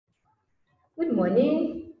Good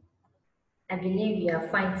morning. I believe you are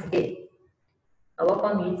fine today. I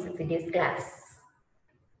welcome you to today's class.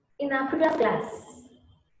 In our previous class,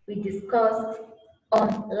 we discussed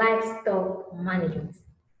on livestock management,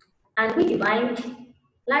 and we defined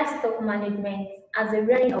livestock management as the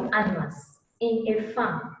rearing of animals in a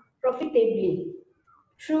farm profitably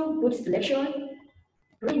through good selection,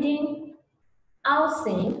 breeding,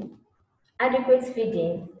 housing, adequate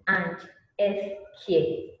feeding, and health care.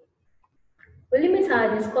 We limit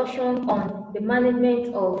our discussion on the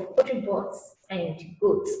management of poultry birds and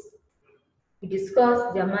goats. We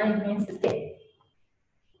discuss their management systems,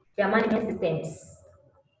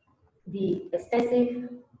 the extensive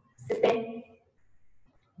system,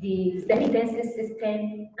 the semi-intensive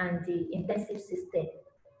system, and the intensive system.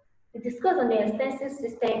 We discuss on the extensive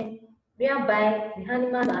system whereby the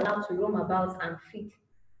animals are allowed to roam about and feed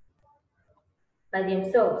by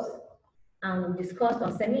themselves. And we discussed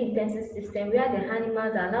on semi-intensive system where the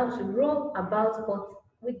animals are allowed to roam about but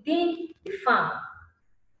within the farm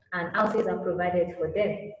and houses are provided for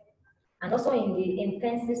them. And also in the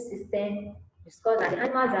intensive system, discuss that the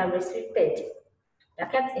animals are restricted. They are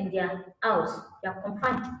kept in their house. They are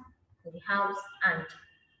confined in the house and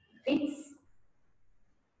feeds,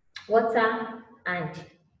 water, and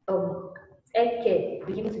health care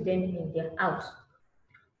be given to them in their house.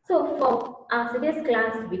 So for our today's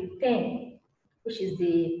class, week 10, which is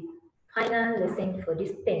the final lesson for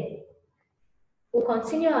this term, we'll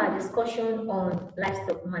continue our discussion on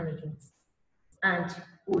livestock management, and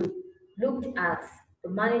we'll look at the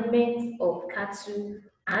management of cattle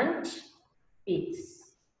and pigs.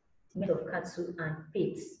 Of cattle and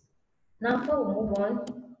pigs. Now, before we move on,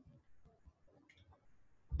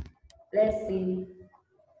 let's see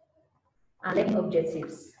our learning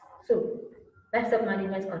objectives. So, livestock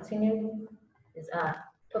management continued is our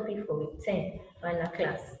topic for week 10, final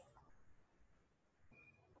class.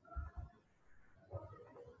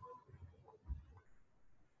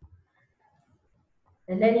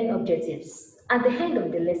 The learning objectives. At the end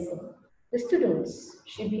of the lesson, the students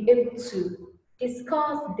should be able to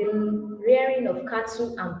discuss the rearing of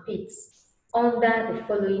cattle and pigs under the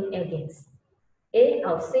following headings: A,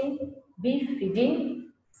 housing; B,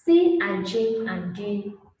 feeding; C, hygiene; and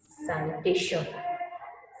D, sanitation.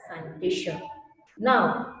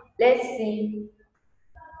 Now, let's see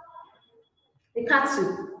the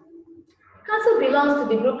cattle. Cattle belongs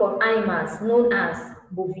to the group of animals known as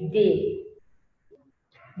bovidae.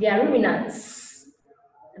 They are ruminants.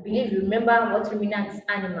 I believe you remember what ruminants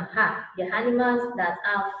animals are. They are animals that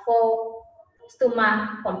have 4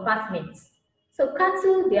 stomach compartments. So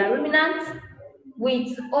cattle, they are ruminants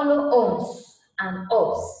with hollow horns and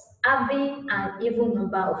hubs, having an even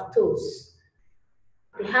number of toes.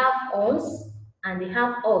 They have horns and they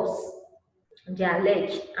have hubs on their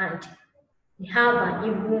leg, and they have an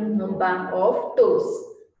even number of toes.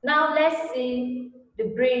 Now let's see the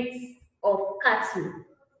breeds of cattle.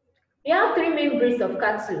 We have 3 main breeds of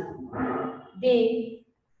cattle. The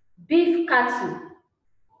beef cattle.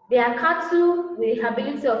 They are cattle with the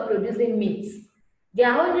ability of producing meat. They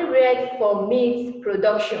are only reared for meat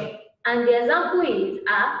production. And the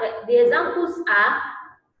examples are,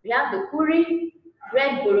 we have the Kuri,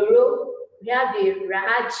 Red Bororo, we have the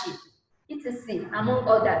Rahachi, etc., among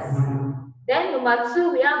others. Then number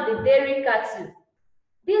 2, we have the dairy cattle.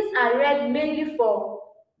 These are reared mainly for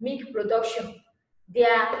milk production. They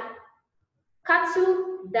are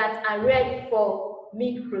cattle that are reared for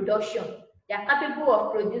milk production. They are capable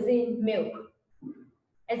of producing milk.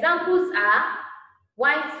 Examples are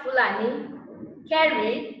White Fulani,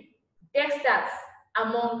 Kerry, Dexters,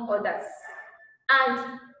 among others.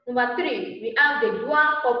 And number 3, we have the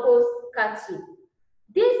dual-purpose cattle.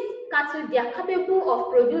 These cattle, they are capable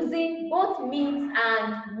of producing both meat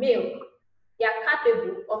and milk. They are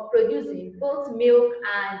capable of producing both milk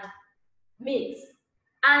and meat.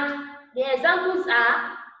 And the examples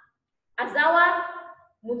are Azawa,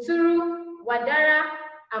 Muturu, Wadara,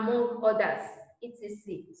 among others,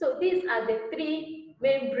 etc. So these are the 3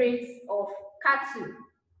 main breeds of cattle: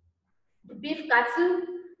 the beef cattle,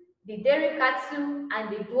 the dairy cattle, and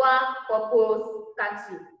the dual-purpose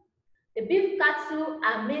cattle. The beef cattle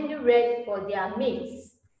are mainly reared for their meat.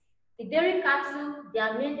 The dairy cattle, they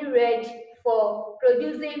are mainly reared for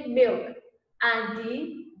producing milk. And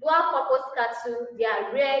the dual-purpose cattle, they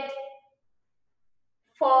are reared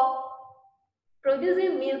for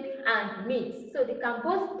producing milk and meat. So they can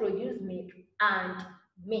both produce milk and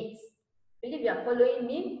meat. I believe you are following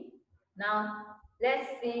me. Now, let's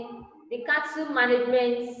see the cattle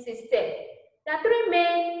management system. There are 3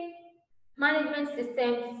 main management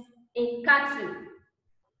systems in cattle.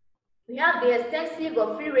 We have the extensive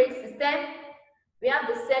or free range system, We have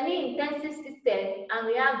the semi-intensive system and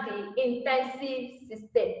we have the intensive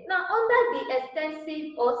system. Now, under the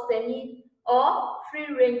extensive or semi or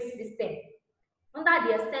free-range system, under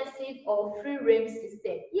the extensive or free-range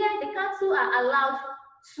system, here the cattle are allowed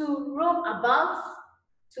to roam about,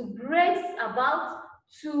 to graze about,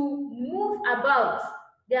 to move about.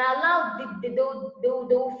 They are allowed, they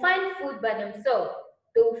will find food by themselves,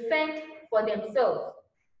 they will fend for themselves.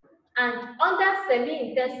 And under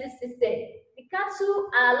semi-intensive system, the cattle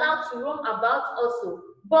are allowed to roam about also,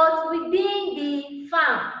 but within the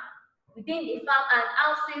farm. Within the farm, and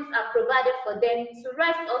houses are provided for them to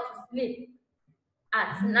rest or to sleep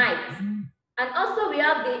at night. And also we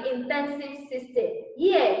have the intensive system.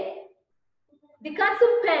 Here, the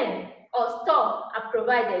cattle pen or store are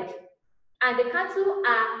provided, and the cattle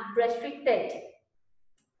are restricted.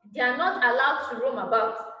 They are not allowed to roam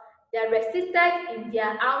about. They are restricted in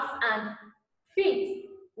their house, and feed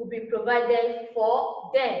will be provided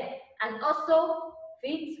for them. And also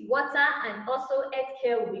feed, water, and also health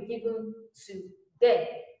care will be given to them.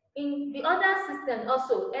 In the other system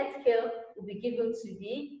also, health care will be given to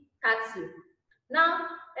the cattle. Now,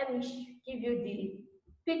 let me give you the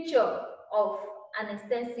picture of an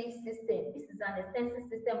extensive system. This is an extensive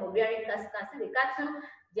system of rearing cattle. You can see the cattle,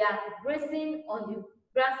 they are grazing on the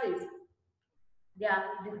grasses.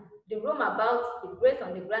 They roam about, they graze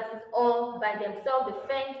on the grasses all by themselves,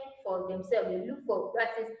 they fend for themselves, they look for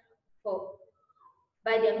grasses for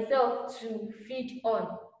by themselves to feed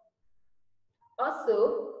on.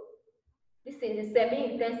 Also, this is a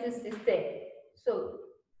semi-intensive system. So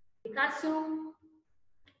the cattle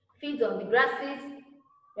feed on the grasses,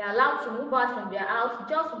 they are allowed to move out from their house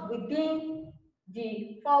just within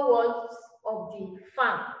the four walls of the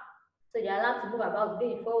farm. So they are allowed to move about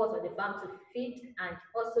within the four walls of the farm to feed and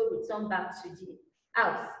also return back to the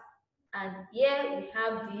house. And here we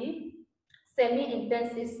have the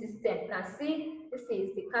semi-intensive system. You can see this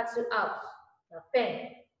is the cattle house, the pen.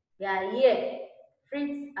 They are here.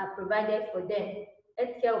 Feeds are provided for them.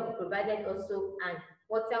 Healthcare will be provided also, and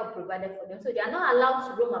water will be provided for them. So they are not allowed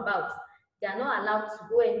to roam about. They are not allowed to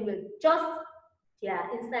go anywhere. Just they are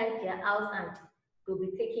inside their house and they'll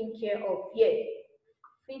be taken care of here.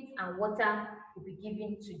 Feed and water will be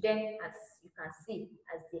given to them, as you can see,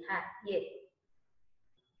 as they are here.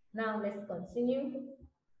 Now let's continue.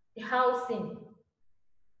 The housing.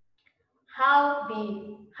 How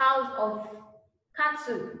the house of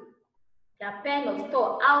cattle, their pen or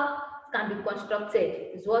store, how it can be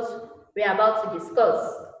constructed is what we are about to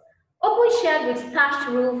discuss. Open shed with thatched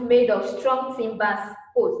roof made of strong timbers,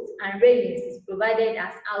 posts, and railings is provided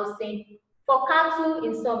as housing for cattle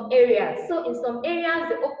in some areas. So in some areas,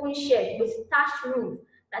 the open shed with thatched roof,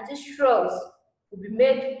 that is shrubs, will be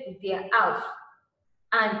made with their house.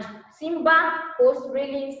 And timber post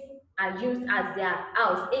railings are used as their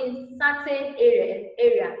house in certain areas,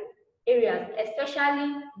 especially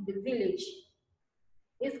in the village.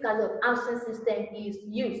 This kind of housing system is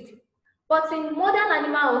used. But in modern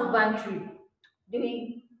animal husbandry,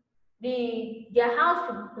 their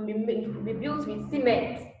house will be built with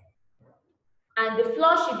cement, and the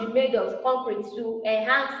floor should be made of concrete to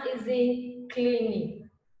enhance easy cleaning.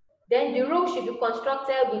 Then the roof should be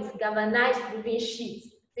constructed with galvanized roofing sheets.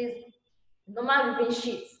 This is normal roofing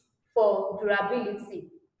sheets for durability.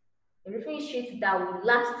 A roofing sheet that will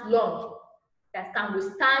last long, that can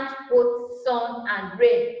withstand both sun and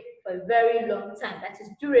rain for a very long time, that is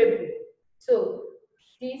durable. So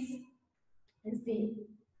this is the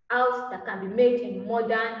house that can be made in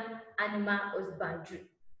modern animal husbandry.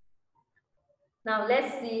 Now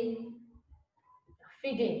let's see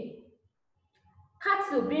feeding.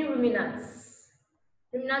 Cattle being ruminants.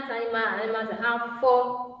 Ruminant animals that have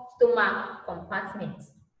 4 stomach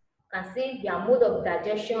compartments. You can see their mode of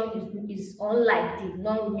digestion is unlike the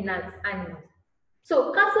non-ruminant animals.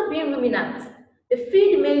 So cattle being ruminants, they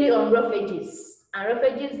feed mainly on roughages, and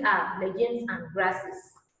roughages are legumes and grasses.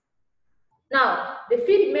 Now, they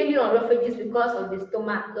feed mainly on roughages because of the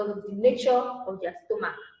stomach, of the nature of their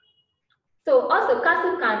stomach. So also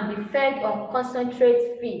cattle can be fed on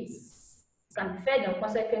concentrate feeds. Can be fed on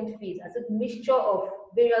concentrate feeds as a mixture of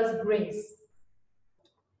various grains.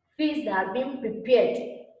 Feeds that are being prepared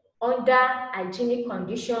under hygienic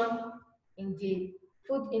condition in the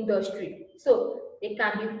food industry. So they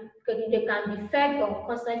can be fed on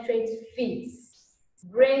concentrate feeds,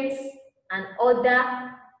 grains, and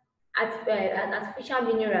other artificial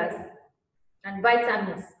minerals and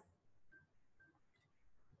vitamins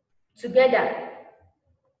together,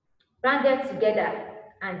 branded together,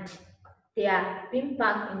 and they are being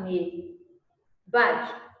packed in a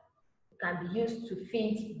bag. It can be used to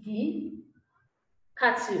feed the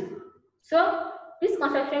cattle. So These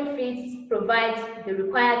concentrated feeds provide the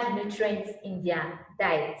required nutrients in their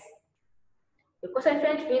diet. The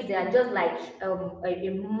concentrated feeds, they are just like a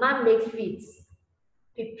man-made feeds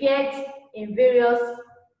prepared in various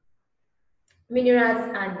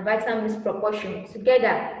minerals and vitamins proportion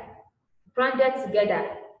together, branded together,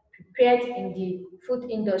 prepared in the food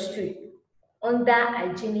industry under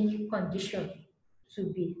hygienic condition to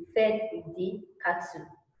be fed with the cattle.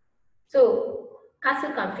 So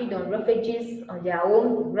cattle can feed on refuges on their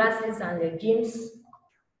own, grasses and legumes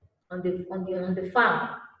on the farm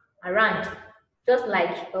around, just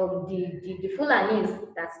like the Fulanis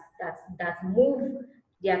that move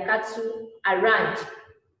their cattle around,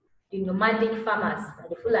 the nomadic farmers,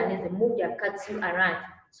 the Fulanis, they move their cattle around.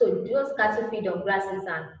 So those cattle feed on grasses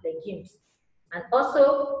and legumes. And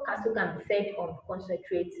also cattle can be fed on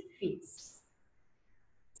concentrate feeds.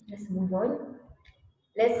 Let's move on.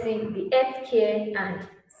 Let's see the health care and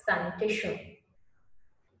sanitation.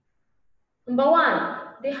 Number one,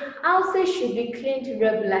 the houses should be cleaned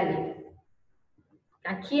regularly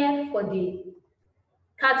and care for the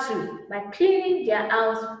cattle by cleaning their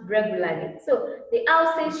house regularly. So the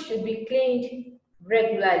houses should be cleaned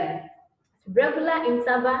regularly. Regular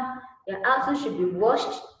interval, the houses should be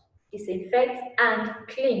washed, disinfected, and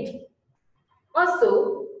cleaned.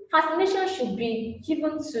 Also, vaccination should be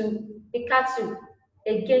given to the cattle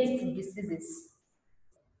against diseases.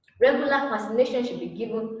 Regular vaccination should be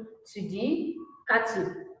given to the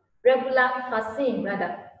cattle. Regular vaccine,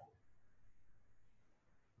 rather,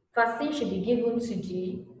 vaccine should be given to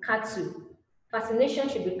the cattle. Vaccination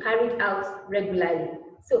should be carried out regularly.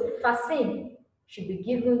 So, vaccine should be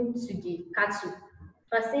given to the cattle.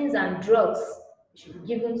 Vaccines and drugs should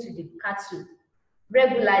be given to the cattle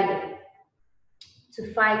regularly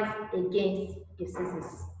to fight against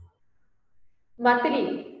diseases. Number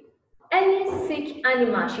three, any sick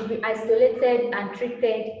animal should be isolated and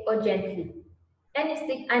treated urgently. Any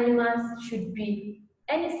sick animal should be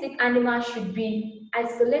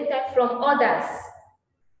isolated from others,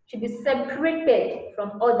 should be separated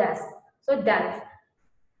from others so that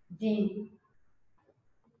the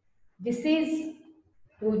disease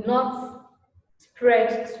will not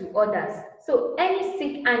spread to others. So any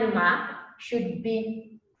sick animal should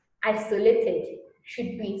be isolated,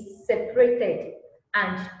 should be separated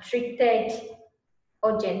and treated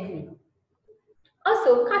urgently.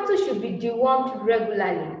 Also, cattle should be dewormed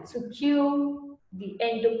regularly to kill the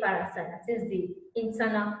endoparasite, that is the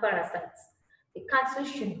internal parasites. The cattle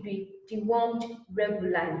should be dewormed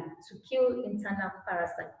regularly to kill internal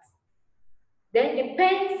parasites. Then the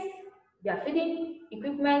pens, their feeding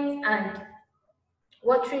equipment and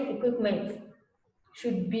watering equipment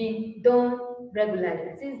should be done regularly.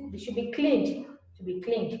 That is, they should be cleaned, be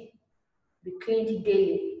cleaned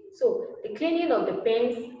daily. So the cleaning of the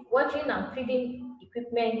pens, watering and feeding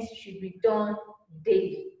equipment should be done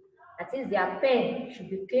daily. That is, their pen should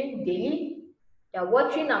be cleaned daily. Their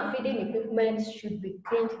watering and feeding equipment should be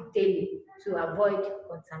cleaned daily to avoid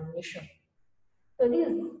contamination. So these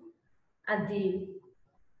are the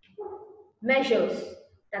measures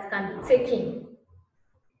that can be taken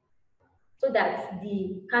so that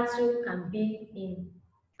the cattle can be in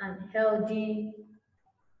an healthy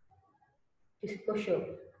disposure.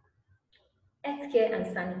 Healthcare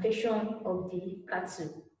and sanitation of the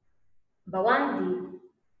cattle. Number one,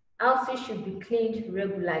 the houses should be cleaned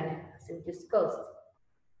regularly, as we discussed.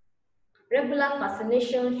 Regular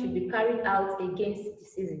vaccination should be carried out against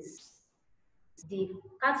diseases. The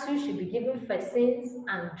cattle should be given vaccines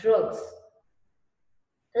and drugs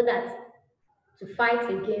so that to fight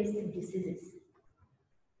against diseases.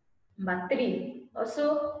 Number three,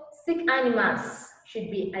 also sick animals should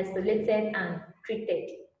be isolated and treated.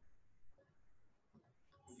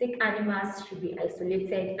 Sick animals should be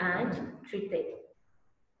isolated and treated.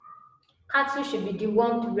 Cattle should be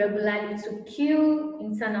dewormed regularly to kill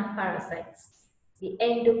internal parasites, the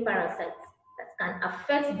endoparasites that can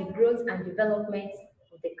affect the growth and development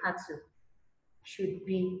of the cattle should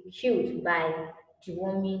be killed by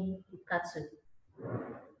deworming the cattle.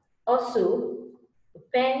 Also, the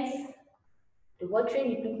pens, the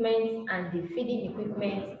watering equipment, and the feeding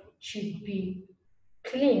equipment should be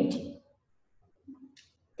cleaned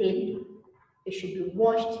daily. They should be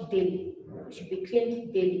washed daily. They should be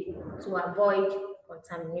cleaned daily to avoid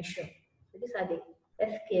contamination. So these are the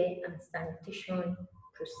healthcare and sanitation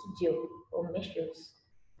procedure or measures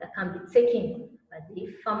that can be taken by the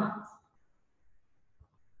farmers.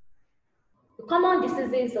 The common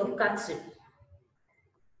diseases of cattle.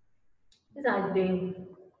 These are the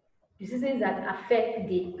diseases that affect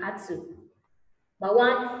the cattle. Number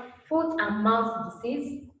one, foot and mouth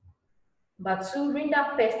disease. Number two,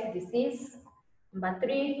 rinderpest disease. Number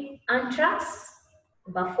 3, anthrax.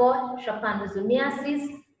 Number 4, trypanosomiasis.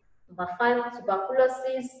 Number 5,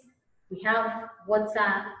 tuberculosis. We have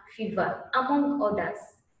water fever, among others.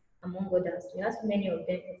 Among others. We have so many of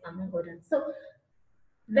them, among others. So,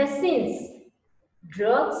 vaccines,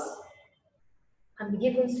 drugs can be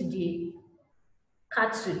given to the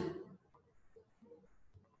cattle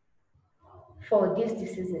for these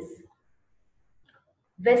diseases.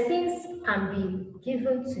 Vaccines can be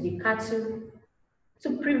given to the cattle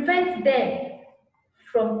to prevent them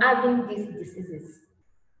from having these diseases.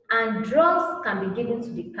 And drugs can be given to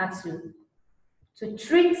the cattle to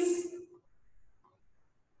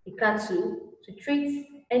treat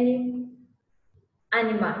any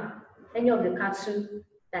animal, any of the cattle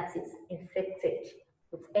that is infected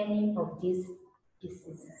with any of these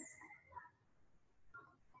diseases.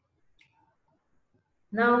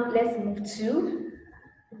 Now let's move to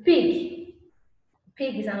pig.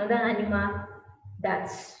 Pig is another animal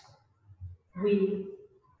that we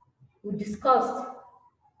discussed.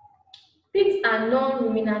 Pigs are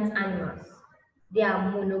non-ruminant animals. They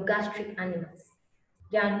are monogastric animals.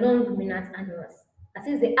 They are non-ruminant animals. That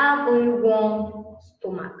is, they have only one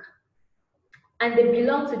stomach. And they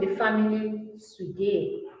belong to the family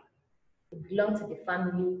Suidae. They belong to the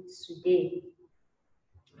family Suidae.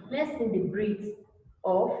 Let's see the breeds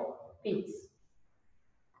of pigs.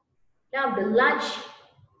 We have the large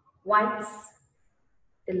whites,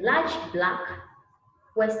 the large black,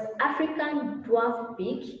 West African dwarf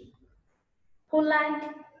pig, Poland,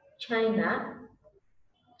 China,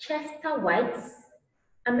 Chester whites,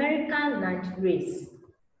 American landrace,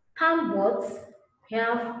 Cambots, we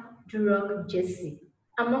have Duroc Jersey,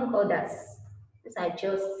 among others. These are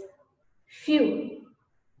just few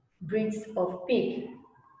breeds of pig,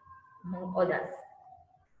 among others.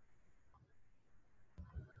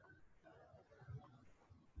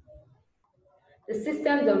 The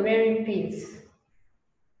systems of rearing pigs.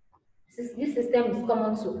 This system is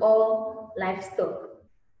common to all livestock.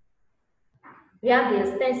 We have the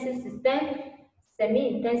extensive system,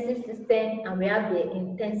 semi-intensive system, and we have the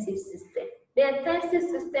intensive system. The intensive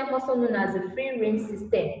system, also known as the free-range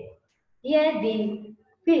system. Here, the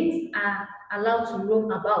pigs are allowed to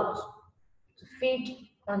roam about, to feed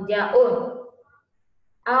on their own.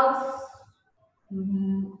 House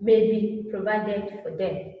may be provided for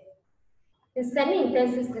them. In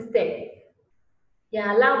semi-intensive system, they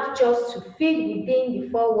are allowed just to feed within the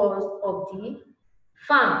four walls of the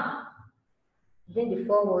farm. Within the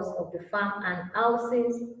four walls of the farm, and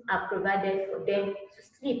houses are provided for them to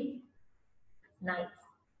sleep at night.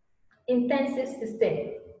 Intensive system.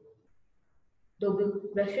 They will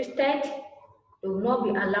be restricted. They will not be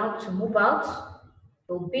allowed to move out.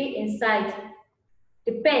 They will be inside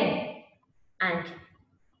the pen and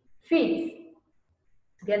feed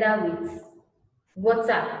together with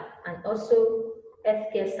water, and also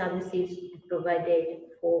healthcare services provided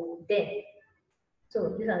for them.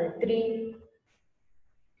 So these are the three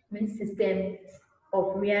main systems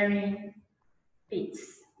of rearing pigs.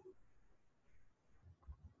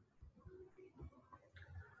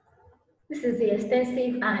 This is the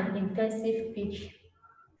extensive and intensive pig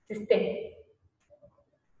system.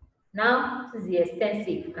 Now, this is the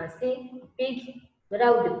extensive. You can see the pig,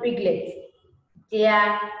 together with the piglets, they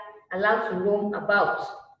are allowed to roam about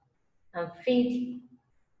and feed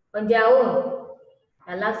on their own.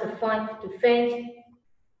 They are allowed to fend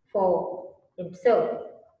for themselves.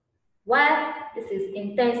 While this is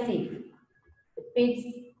intensive, the pigs,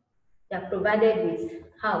 they are provided with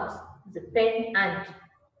house, the pen, and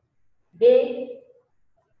they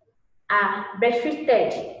are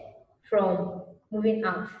restricted from moving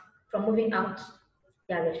out.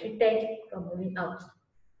 They are restricted from moving out.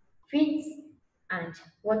 Feeds and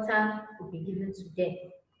water will be given to them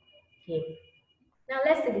here. Now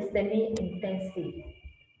let's see the semi-intensive.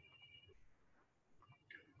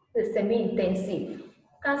 The semi-intensive.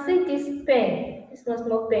 You can see this pen, this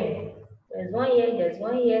small pen. There's one here, we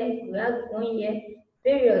have one here,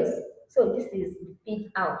 various. So this is the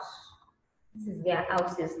pig house. This is their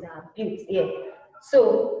houses that are built here.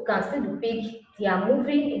 So you can see the pig, they are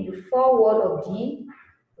moving in the four wall of the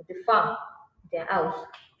farm, their house.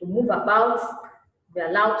 To move about, they're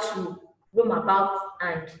allowed to roam about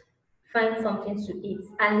and find something to eat,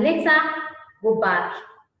 and later go back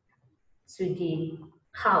to the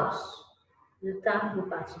house. Later go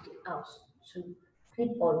back to the house to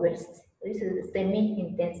sleep or rest. This is a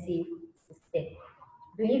semi-intensive system.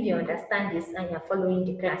 I believe you understand this and you're following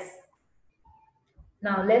the class.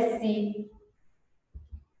 Now let's see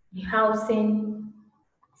the housing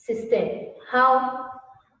system, how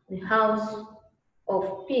the house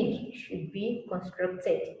of pig should be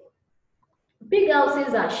constructed. Pig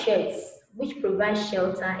houses are sheds which provide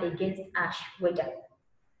shelter against harsh weather.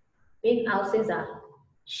 Pig houses are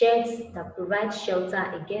sheds that provide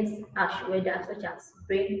shelter against harsh weather such as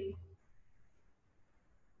rain,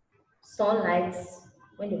 sunlight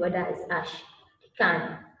when the weather is harsh,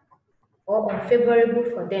 can or unfavorable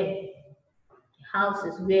for them.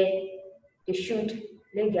 Houses where they should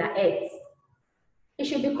lay their eggs. It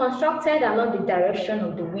should be constructed along the direction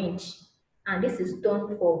of the wind, and this is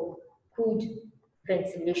done for good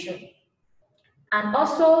ventilation. And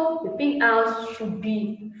also, the pig house should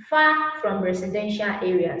be far from residential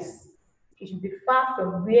areas. It should be far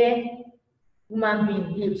from where human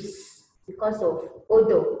being lives because of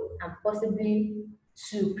odor and possibly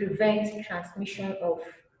to prevent transmission of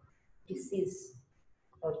disease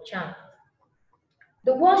or germ.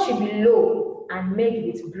 The wall should be low and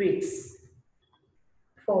made with bricks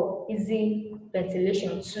for easy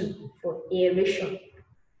ventilation too, for aeration.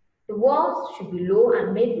 The walls should be low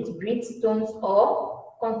and made with brick, stones,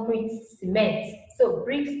 or concrete cement. So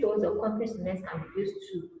brick, stones, or concrete cement can be used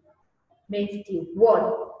to make the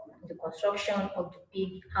wall in the construction of the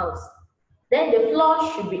pig house. Then the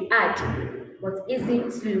floor should be hard but easy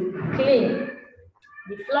to clean.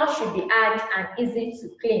 The floor should be hard and easy to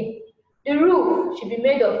clean. The roof should be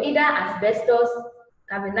made of either asbestos,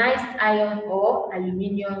 galvanized iron, or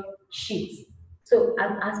aluminium sheets. So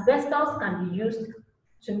asbestos can be used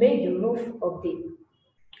to make the roof of the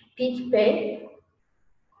pig pen.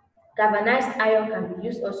 Galvanized iron can be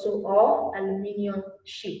used also, or aluminium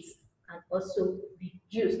sheets can also be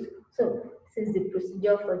used. So this is the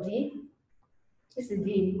procedure for this is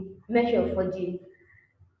the measure for the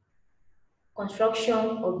construction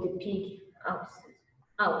of the pig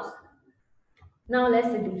house. Now let's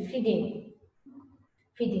see the feeding.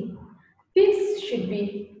 Feeding. Pig's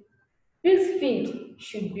feed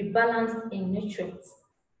should be balanced in nutrients.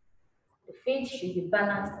 The feed should be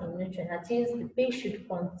balanced in nutrients. That is, the pig should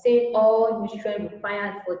contain all nutrients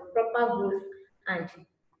required for proper growth and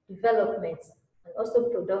development, and also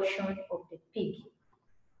production of the pig.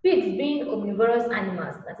 Pigs being omnivorous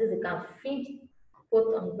animals, that is, they can feed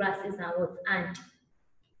both on grasses and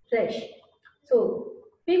flesh. So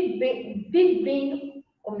pig being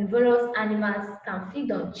omnivorous animals can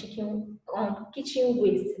feed on kitchen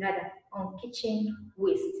waste.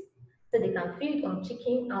 So they can feed on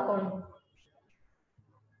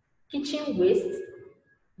kitchen waste,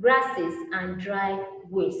 grasses, and dry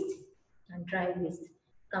waste.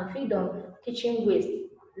 Can feed on kitchen waste.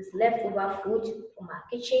 This leftover food from our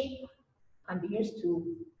kitchen can be used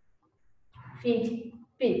to feed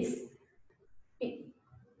pigs.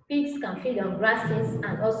 Pigs can feed on grasses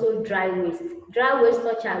and also dry waste. Dry waste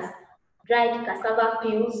such as dried cassava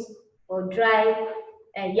peels or dry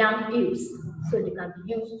yam peels. So they can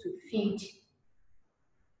be used to feed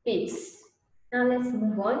pigs. Now let's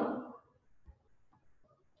move on.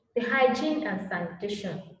 The hygiene and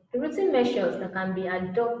sanitation. The routine measures that can be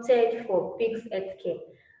adopted for pigs' healthcare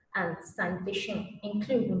and sanitation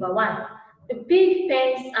include: number one, the pig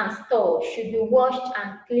pens and stalls should be washed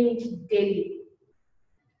and cleaned daily.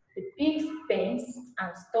 The pig's pens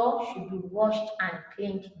and stalls should be washed and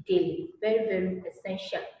cleaned daily. Very, very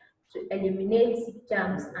essential to eliminate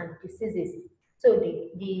germs and diseases. So to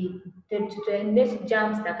eliminate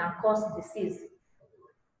germs that can cause disease.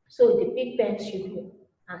 So the pig pens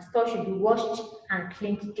and stalls should be washed and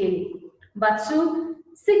cleaned daily. Number two,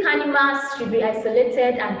 sick animals should be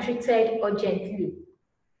isolated and treated urgently.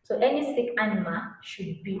 So any sick animal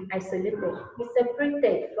should be isolated, be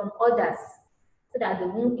separated from others, so that they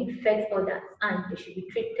won't infect others, and they should be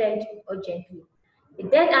treated urgently. The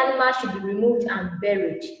dead animal should be removed and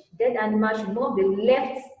buried. Dead animals should not be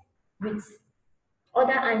left with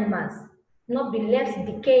other animals, not be left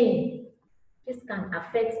decaying. This can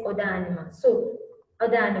affect other animals. So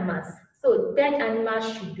dead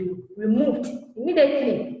animals should be removed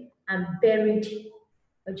immediately and buried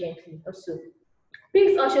urgently also.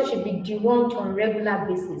 Pigs also should be dewormed on a regular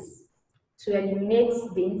basis to eliminate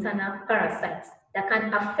the internal parasites that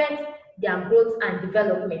can affect their growth and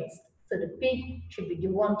development. So the pig should be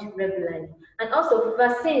dewormed regularly. And also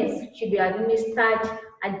vaccines should be administered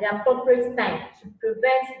at the appropriate time to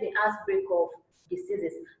prevent the outbreak of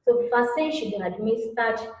diseases. So vaccines should be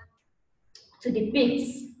administered to the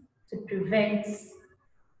pigs to prevent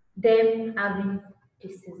them having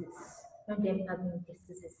diseases.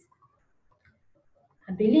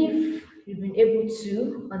 I believe you've been able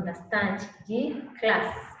to understand the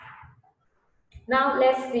class. Now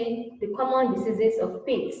let's see the common diseases of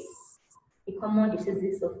pigs.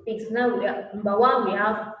 Now number one, we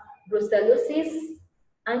have brucellosis,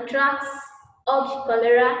 anthrax, hog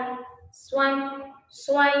cholera, swine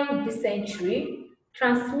swine dysentery,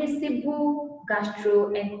 transmissible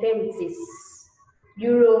gastroenteritis,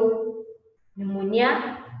 euro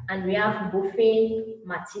pneumonia, and we have bovine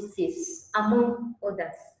mastitis, among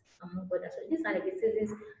others. Among others. So these are the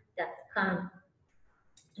diseases that can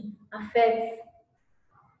affect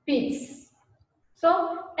pigs.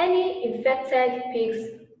 So any infected pigs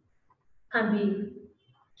can be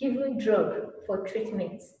given drug for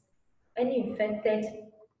treatment. Any infected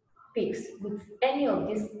pigs with any of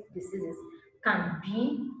these diseases can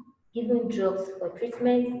be given drugs for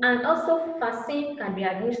treatment, and also vaccine can be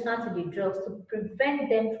administered to the drugs to prevent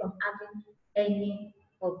them from having any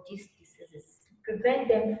of these diseases, to prevent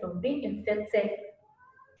them from being infected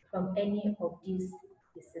from any of these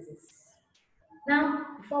diseases. Now,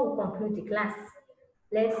 before we conclude the class,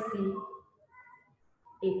 let's see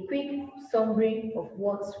a quick summary of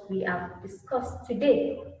what we have discussed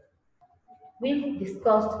today. We've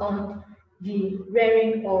discussed on the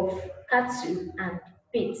rearing of cattle and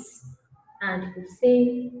pigs, and we've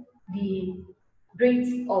seen the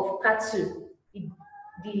breeds of cattle,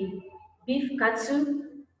 the beef cattle,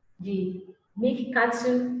 the milk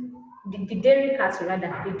cattle, the dairy cattle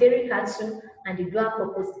rather, the dairy cattle and the dual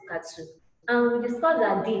purpose cattle. And we discussed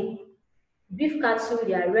that the beef cattle,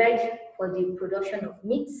 they are reared for the production of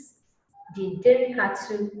meats. The dairy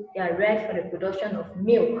cattle, they are reared for the production of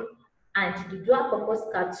milk. And the dual purpose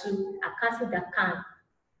cattle are cattle that can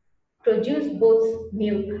produce both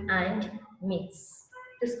milk and meats.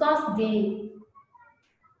 Discuss the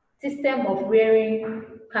system of rearing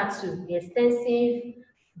cattle, the extensive,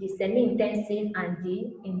 the semi-intensive, and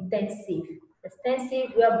the intensive.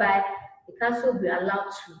 Extensive, whereby the cattle will be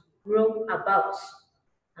allowed to roam about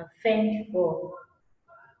and fend for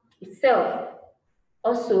itself.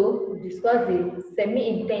 Also, we discuss the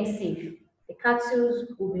semi-intensive. The cattle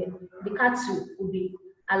will be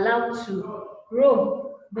allowed to roam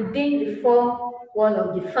within the four wall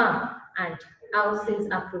of the farm, and houses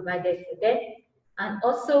are provided for them. And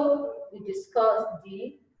also, we discuss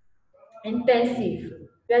the intensive,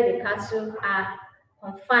 where the cattle are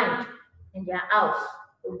confined in their house,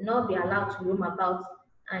 will not be allowed to roam about,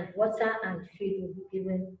 and water and feed will be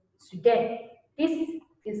given to them. This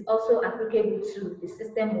is also applicable to the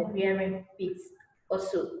system of rearing pigs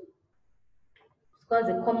also, because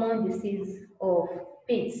the common disease of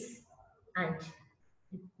pigs and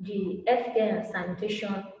the healthcare and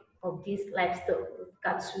sanitation of these livestock,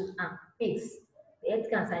 cattle and pigs. The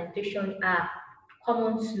healthcare and sanitation are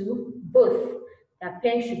common to both. Their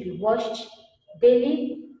pens should be washed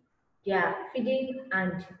daily. Their feeding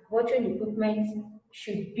and watering equipment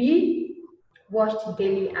should be washed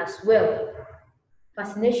daily as well.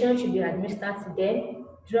 Vaccination should be administered to them.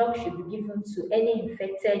 Drugs should be given to any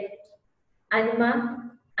infected animal,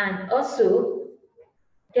 and also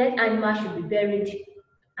dead animal should be buried,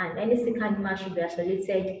 and any sick animal should be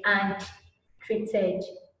isolated and treated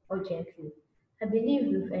urgently. I believe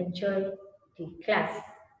you've enjoyed the class,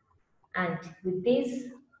 and with this,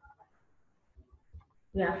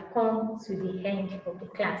 we have come to the end of the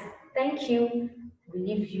class. Thank you. I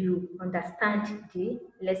believe you understand the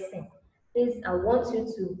lesson. Please, I want you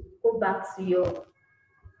to go back to your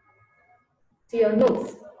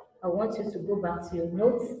notes. I want you to go back to your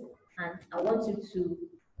notes, and I want you to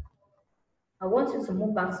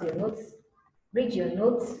move back to your notes, read your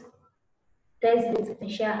notes, textbooks,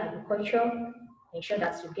 essential agriculture, ensure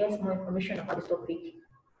that you get more information about the topic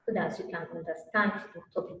so that you can understand the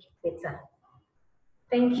topic better.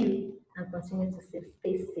 Thank you, and continue to stay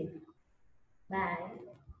safe. Bye.